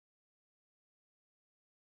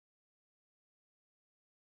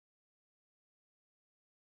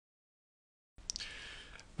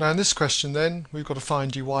Now in this question then, we've got to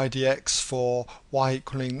find dy dx for y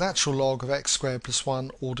equaling natural log of x squared plus 1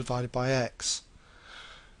 all divided by x.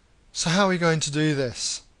 So how are we going to do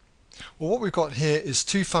this? Well, what we've got here is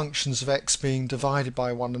two functions of x being divided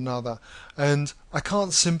by one another, and I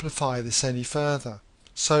can't simplify this any further.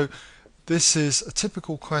 So this is a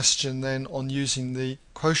typical question then on using the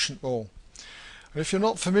quotient rule. And if you're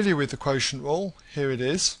not familiar with the quotient rule, here it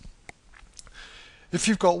is. If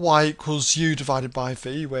you've got y equals u divided by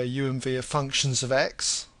v, where u and v are functions of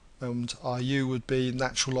x, and our u would be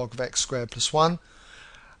natural log of x squared plus 1,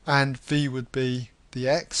 and v would be the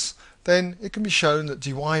x, then it can be shown that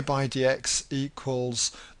dy by dx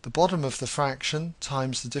equals the bottom of the fraction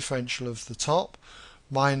times the differential of the top,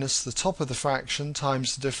 minus the top of the fraction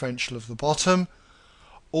times the differential of the bottom,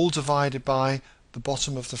 all divided by the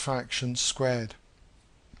bottom of the fraction squared.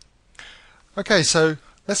 Okay, so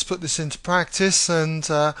let's put this into practice and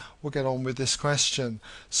we'll get on with this question.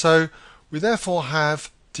 So we therefore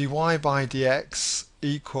have dy by dx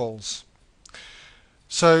equals.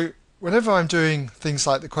 So whenever I'm doing things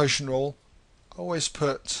like the quotient rule, I always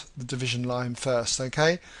put the division line first,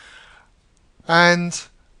 okay? And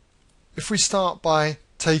if we start by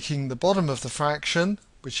taking the bottom of the fraction,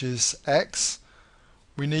 which is x,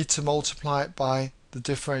 we need to multiply it by the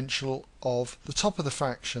differential of the top of the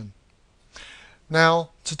fraction. Now,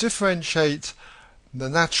 to differentiate, the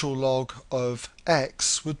natural log of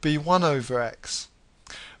x would be 1 over x.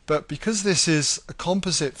 But because this is a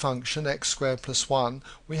composite function, x squared plus 1,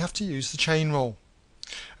 we have to use the chain rule.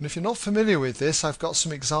 And if you're not familiar with this, I've got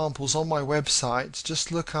some examples on my website.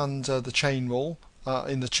 Just look under the chain rule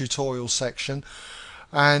in the tutorial section,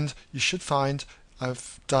 and you should find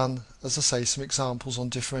I've done, as I say, some examples on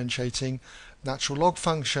differentiating natural log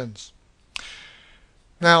functions.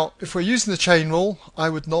 Now, if we're using the chain rule, I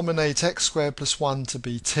would nominate x squared plus 1 to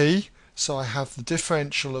be t. So I have the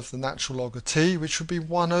differential of the natural log of t, which would be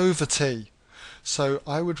 1 over t. So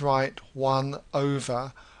I would write 1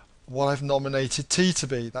 over what I've nominated t to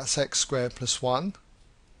be. That's x squared plus 1.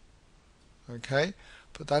 Okay,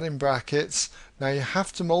 put that in brackets. Now you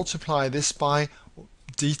have to multiply this by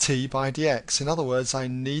dt by dx. In other words, I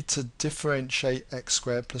need to differentiate x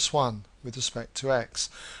squared plus 1 with respect to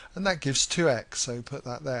x. And that gives 2x, so put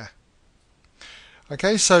that there.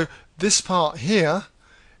 Okay, so this part here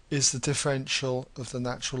is the differential of the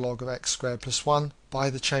natural log of x squared plus 1 by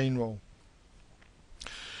the chain rule.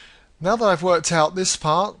 Now that I've worked out this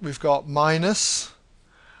part, we've got minus,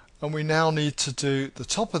 and we now need to do the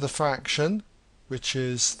top of the fraction, which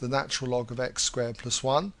is the natural log of x squared plus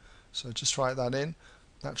 1. So just write that in,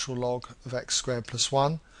 natural log of x squared plus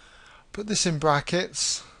 1. Put this in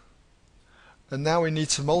brackets, and now we need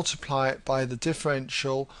to multiply it by the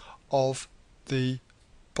differential of the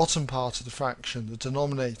bottom part of the fraction, the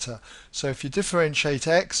denominator. So if you differentiate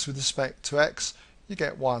x with respect to x, you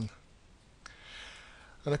get 1.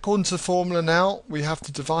 And according to the formula now, we have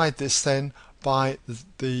to divide this then by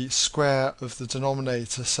the square of the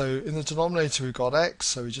denominator. So in the denominator we've got x,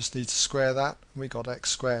 so we just need to square that, and we got x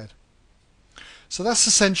squared. So that's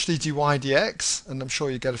essentially dy dx, and I'm sure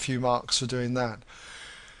you get a few marks for doing that.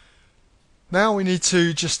 Now we need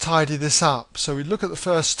to just tidy this up. So we look at the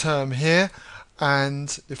first term here,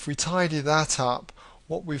 and if we tidy that up,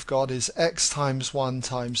 what we've got is x times 1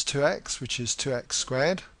 times 2x, which is 2x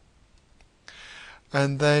squared.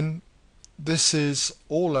 And then this is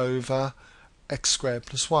all over x squared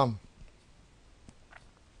plus 1.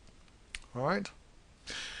 Alright.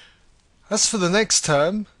 As for the next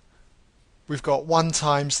term, we've got 1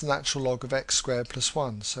 times the natural log of x squared plus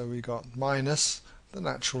 1. So we got minus the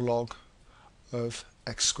natural log of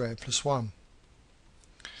x squared plus 1.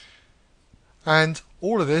 And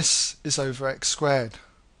all of this is over x squared.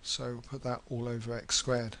 So we'll put that all over x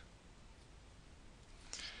squared.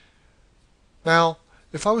 Now,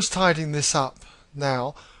 if I was tidying this up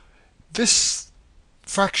now, this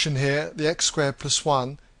fraction here, the x squared plus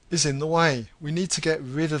 1, is in the way. We need to get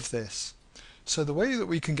rid of this. So the way that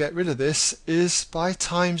we can get rid of this is by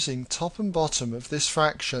timesing top and bottom of this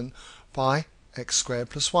fraction by x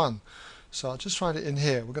squared plus 1. So I'll just write it in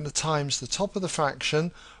here. We're going to times the top of the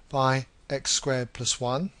fraction by x squared plus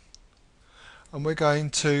 1, and we're going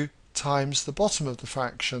to times the bottom of the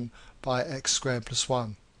fraction by x squared plus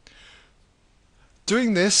 1.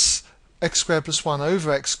 Doing this, x squared plus 1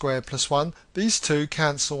 over x squared plus 1, these two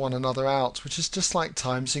cancel one another out, which is just like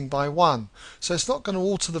timesing by 1. So it's not going to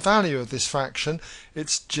alter the value of this fraction,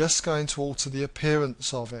 it's just going to alter the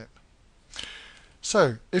appearance of it.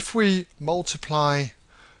 So if we multiply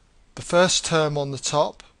the first term on the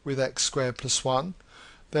top with x squared plus 1,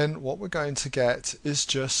 then what we're going to get is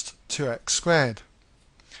just 2x squared.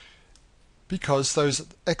 because those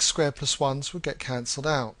x squared plus 1's would get cancelled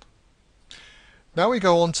out. Now we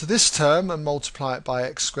go on to this term and multiply it by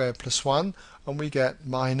x squared plus 1, and we get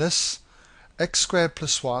minus x squared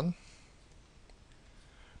plus 1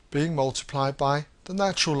 being multiplied by the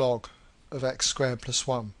natural log of x squared plus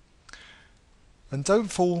 1. And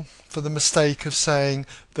don't fall for the mistake of saying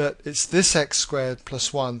that it's this x squared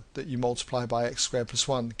plus 1 that you multiply by x squared plus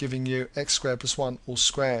 1, giving you x squared plus 1 all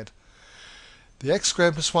squared. The x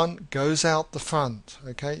squared plus 1 goes out the front.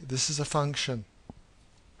 Okay, this is a function.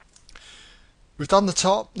 We've done the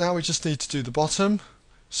top, now we just need to do the bottom.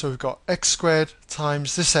 So we've got x squared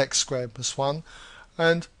times this x squared plus 1,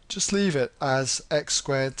 and just leave it as x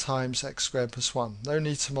squared times x squared plus 1. No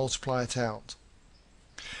need to multiply it out.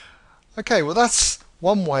 Okay, well that's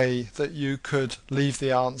one way that you could leave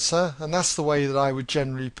the answer, and that's the way that I would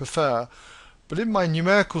generally prefer. But in my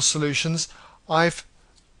numerical solutions, I've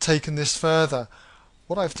taken this further.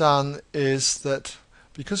 What I've done is that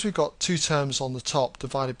because we've got two terms on the top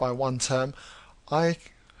divided by one term, I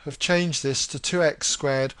have changed this to 2x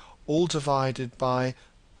squared all divided by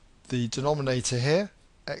the denominator here,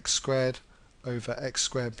 x squared over x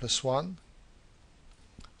squared plus 1.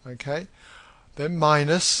 Okay, then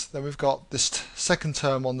minus, then we've got this second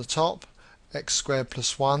term on the top, x squared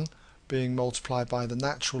plus 1 being multiplied by the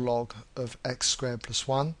natural log of x squared plus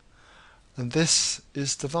 1, and this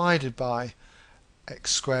is divided by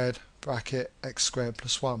x squared bracket x squared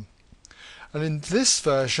plus 1. And in this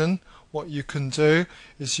version, what you can do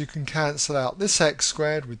is you can cancel out this x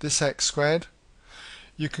squared with this x squared.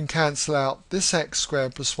 You can cancel out this x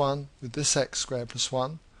squared plus 1 with this x squared plus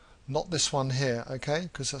 1, not this one here, okay,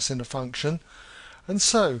 because that's in a function. And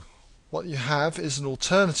so what you have is an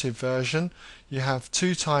alternative version. You have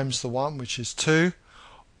 2 times the 1, which is 2,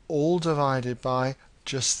 all divided by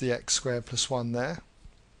just the x squared plus 1 there.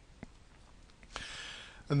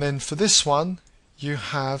 And then for this one, you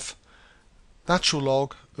have natural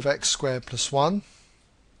log of x squared plus 1,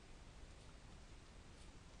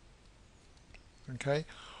 okay,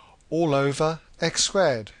 all over x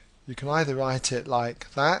squared. You can either write it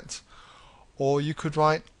like that, or you could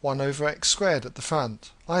write 1 over x squared at the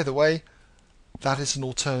front. Either way, that is an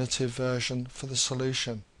alternative version for the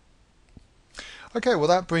solution. Okay, well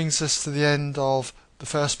that brings us to the end of the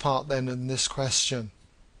first part then in this question.